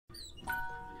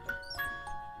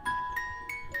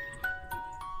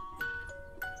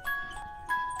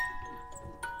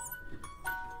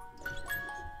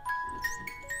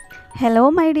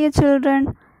Hello, my dear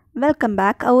children. Welcome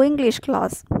back our English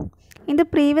class. In the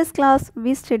previous class,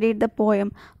 we studied the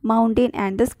poem Mountain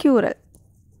and the Squirrel.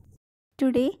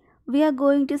 Today, we are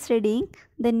going to study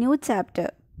the new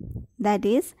chapter, that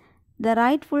is, the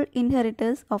rightful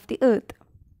inheritors of the earth.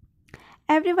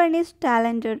 Everyone is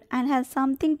talented and has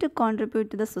something to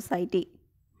contribute to the society.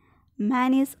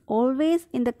 Man is always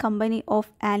in the company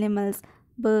of animals,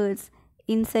 birds,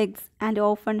 insects, and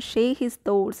often share his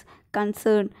thoughts,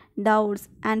 concerns, doubts,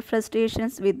 and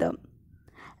frustrations with them.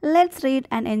 Let's read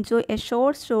and enjoy a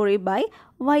short story by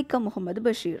Waika Muhammad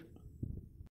Bashir.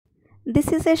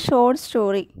 This is a short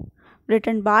story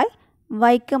written by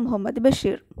Waika Muhammad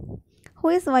Bashir. Who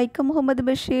is Waika Muhammad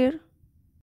Bashir?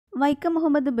 Waika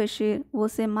Muhammad Bashir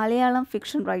was a Malayalam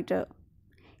fiction writer.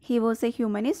 He was a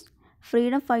humanist,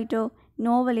 freedom fighter,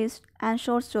 novelist, and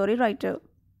short story writer.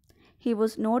 He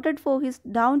was noted for his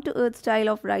down to earth style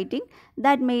of writing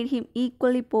that made him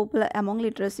equally popular among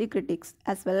literacy critics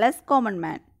as well as common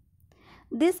man.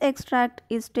 This extract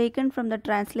is taken from the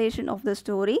translation of the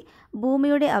story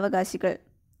Bhumiyude Avagashikal.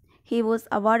 He was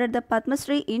awarded the Padma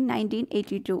Shri in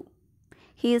 1982.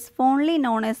 He is fondly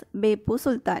known as Bepu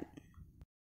Sultan.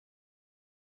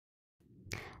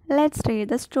 Let's read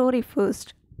the story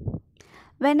first.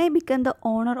 When I became the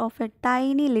owner of a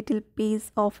tiny little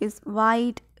piece of his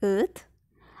wide earth,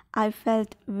 I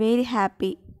felt very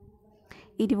happy.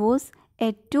 It was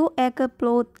a 2-acre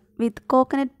plot with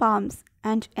coconut palms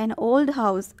and an old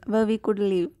house where we could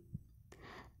live.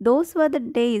 Those were the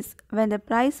days when the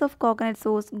price of coconuts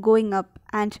was going up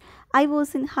and I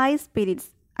was in high spirits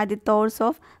at the thoughts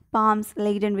of palms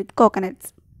laden with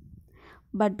coconuts.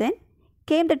 But then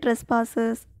came the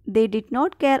trespassers. They did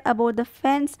not care about the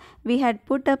fence we had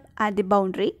put up at the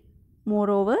boundary.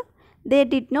 Moreover, they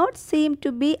did not seem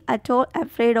to be at all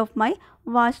afraid of my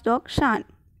watchdog Shan.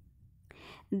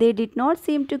 They did not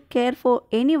seem to care for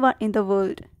anyone in the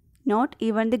world, not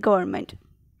even the government.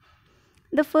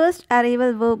 The first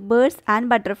arrival were birds and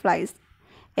butterflies,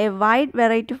 a wide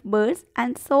variety of birds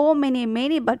and so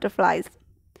many butterflies.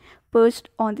 Perched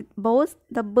on the boughs,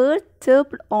 the birds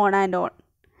chirped on and on.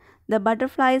 The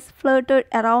butterflies fluttered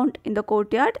around in the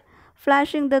courtyard,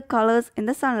 flashing their colors in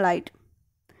the sunlight.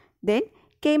 Then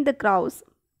came the crows.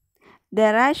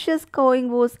 Their raucous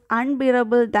cawing was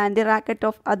unbearable than the racket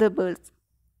of other birds.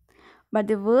 But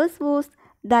the worst was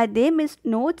that they missed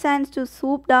no chance to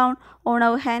swoop down on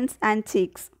our hands and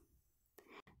cheeks.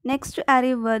 Next to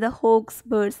arrive were the hawks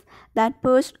birds that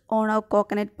perched on our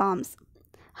coconut palms.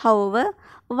 However,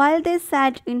 while they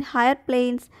sat in higher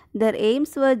planes, their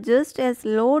aims were just as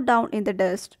low down in the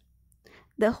dust.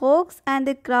 The hawks and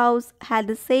the crows had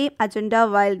the same agenda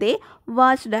while they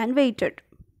watched and waited.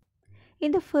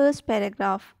 In the first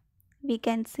paragraph, we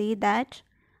can see that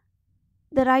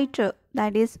the writer,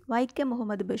 that is Waika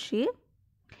Muhammad Bashir,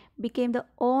 became the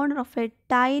owner of a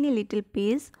tiny little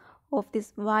piece of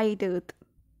this wide earth.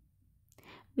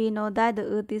 We know that the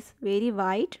earth is very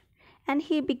wide, and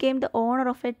he became the owner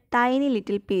of a tiny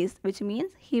little piece, which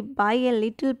means he buy a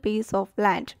little piece of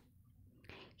land.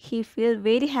 He felt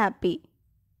very happy.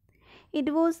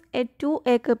 It was a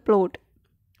 2-acre plot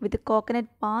with coconut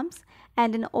palms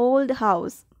and an old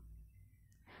house.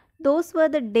 Those were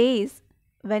the days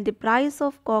when the price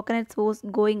of coconuts was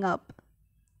going up.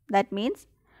 That means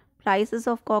prices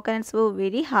of coconuts were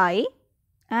very high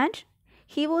and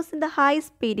he was in the high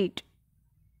spirit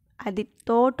at the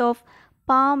thought of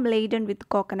palm laden with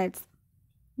coconuts,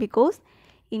 because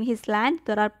in his land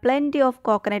there are plenty of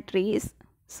coconut trees.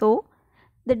 So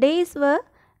the days were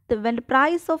when the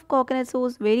price of coconuts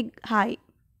was very high.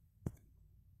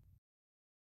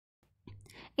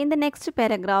 In the next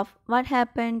paragraph, what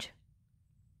happened?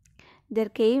 There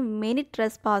came many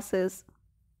trespassers.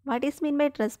 What is meant by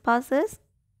trespassers?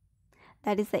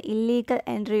 That is the illegal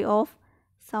entry of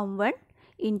someone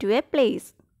into a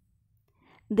place.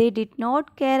 They did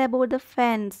not care about the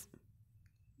fence.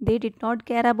 They did not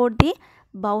care about the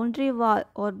boundary wall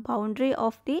or boundary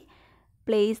of the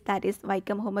place, that is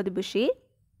Waika Muhammad Bashir.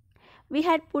 We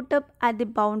had put up at the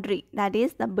boundary, that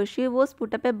is the Bashir was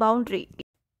put up a boundary.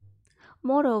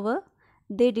 Moreover,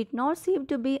 they did not seem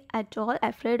to be at all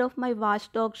afraid of my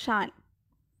watchdog Shan.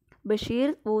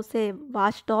 Bashir was a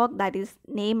watchdog that is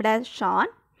named as Shan.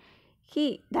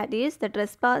 He, that is the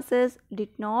trespassers, did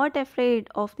not afraid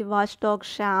of the watchdog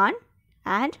Shan,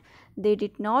 and they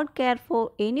did not care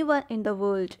for anyone in the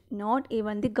world, not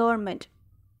even the government.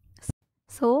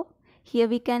 So, here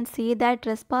we can see that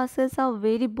trespassers are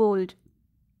very bold.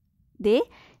 They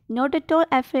not at all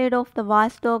afraid of the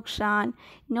watchdog Shan,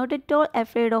 not at all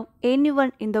afraid of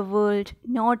anyone in the world,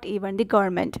 not even the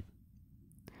government.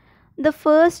 The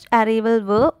first arrival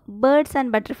were birds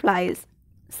and butterflies.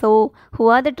 So, who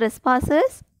are the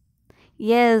trespassers?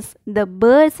 Yes, the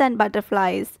birds and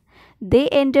butterflies. They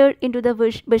entered into the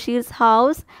Bashir's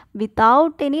house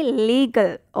without any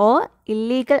legal or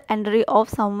illegal entry of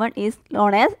someone is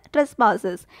known as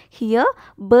trespassers. Here,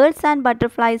 birds and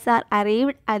butterflies are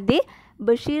arrived at the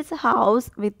Bashir's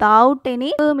house without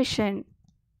any permission.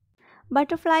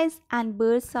 Butterflies and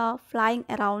birds are flying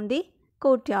around the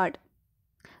courtyard,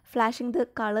 flashing the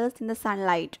colors in the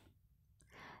sunlight.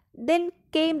 Then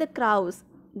came the crows.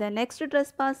 The next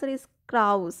trespasser is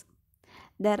crows.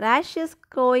 The raucous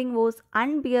crowing was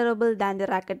unbearable than the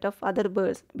racket of other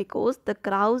birds because the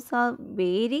crows are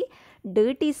very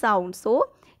dirty sound. So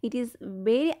it is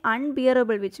very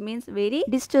unbearable, which means very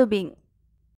disturbing.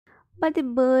 But the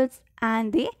birds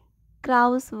and the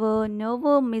crows were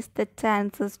never missed the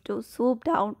chances to swoop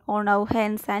down on our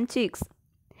hens and chicks.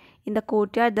 In the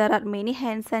courtyard there are many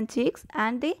hens and chicks,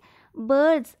 and the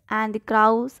birds and the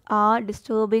crows are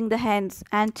disturbing the hens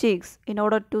and chicks in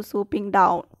order to swooping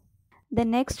down. The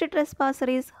next trespasser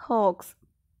is hawks.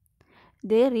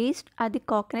 They reached at the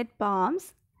coconut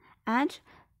palms, and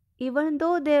even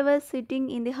though they were sitting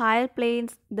in the higher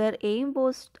planes, their aim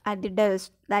was at the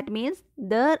dust. That means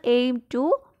their aim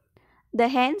to the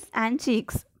hens and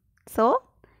chicks. So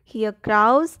here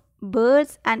crows,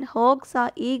 birds and hawks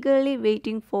are eagerly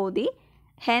waiting for the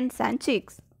hens and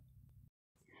chicks.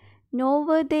 Nor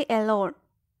were they alone.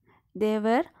 There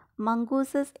were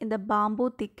mongooses in the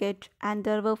bamboo thicket, and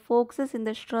there were foxes in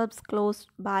the shrubs close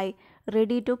by,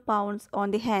 ready to pounce on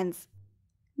the hens.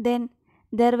 Then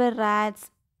there were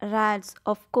rats. Rats,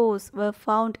 of course, were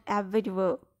found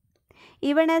everywhere.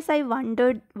 Even as I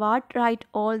wondered what right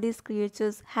all these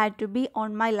creatures had to be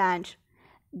on my land,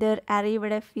 there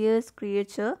arrived a fierce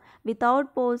creature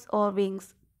without paws or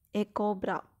wings, a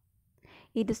cobra.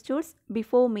 It stood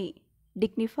before me,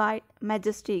 dignified,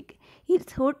 majestic,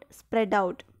 its hood spread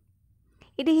out.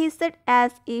 It hissed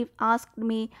as if asked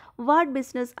me what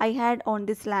business I had on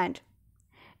this land.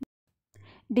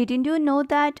 Didn't you know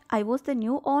that I was the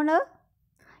new owner?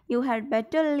 You had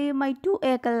better leave my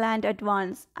 2-acre land at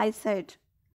once, I said.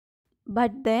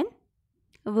 But then,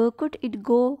 where could it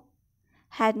go?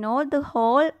 Had not the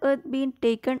whole earth been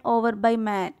taken over by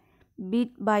man, bit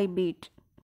by bit?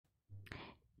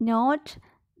 Not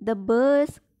the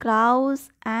birds,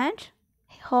 crows, and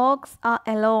hawks are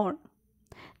alone.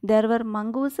 There were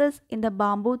mongooses in the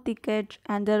bamboo thicket,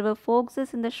 and there were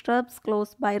foxes in the shrubs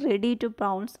close by, ready to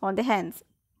pounce on the hens.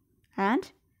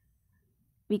 And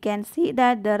we can see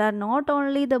that there are not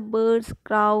only the birds,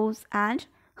 crows, and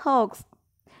hawks.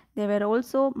 There were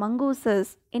also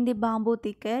mongooses in the bamboo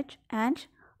thicket, and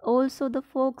also the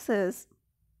foxes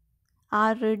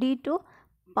are ready to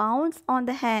pounce on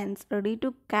the hens, ready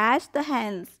to catch the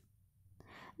hens.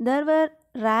 There were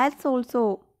rats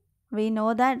also. We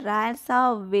know that rats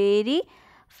are very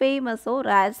famous, so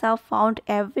rats are found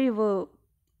everywhere.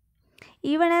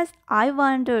 Even as I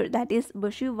wondered, that is,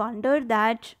 Bushy wondered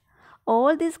that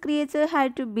all these creatures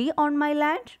had to be on my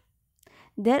land,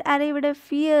 there arrived a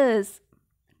fierce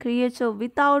creature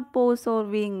without paws or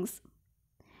wings.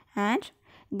 And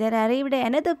there arrived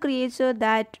another creature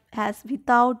that has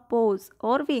without paws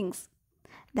or wings.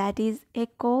 That is a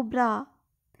cobra.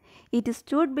 It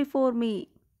stood before me,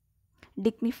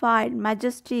 dignified,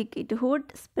 majestic, its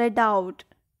hood spread out.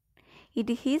 It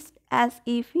hissed as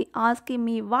if he asking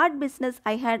me what business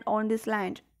I had on this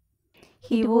land.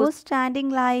 He was standing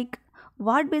like,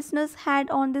 what business had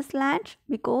on this land?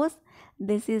 Because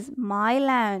this is my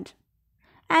land.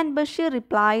 And Bashir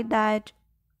replied that,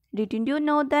 didn't you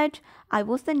know that I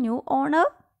was the new owner?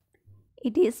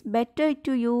 It is better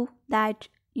to you that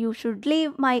you should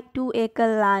leave my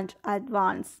 2-acre land at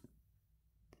once.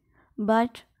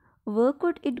 But where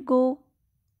could it go?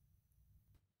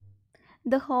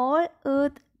 The whole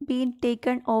earth being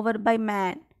taken over by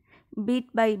man, bit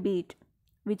by bit,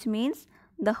 which means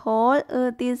the whole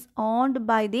earth is owned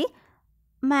by the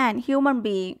man, human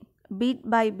being, bit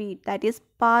by bit, that is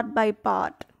part by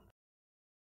part.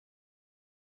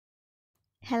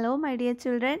 Hello, my dear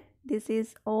children. This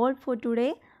is all for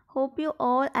today. Hope you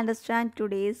all understand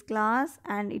today's class,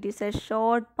 and it is a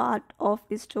short part of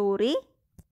the story.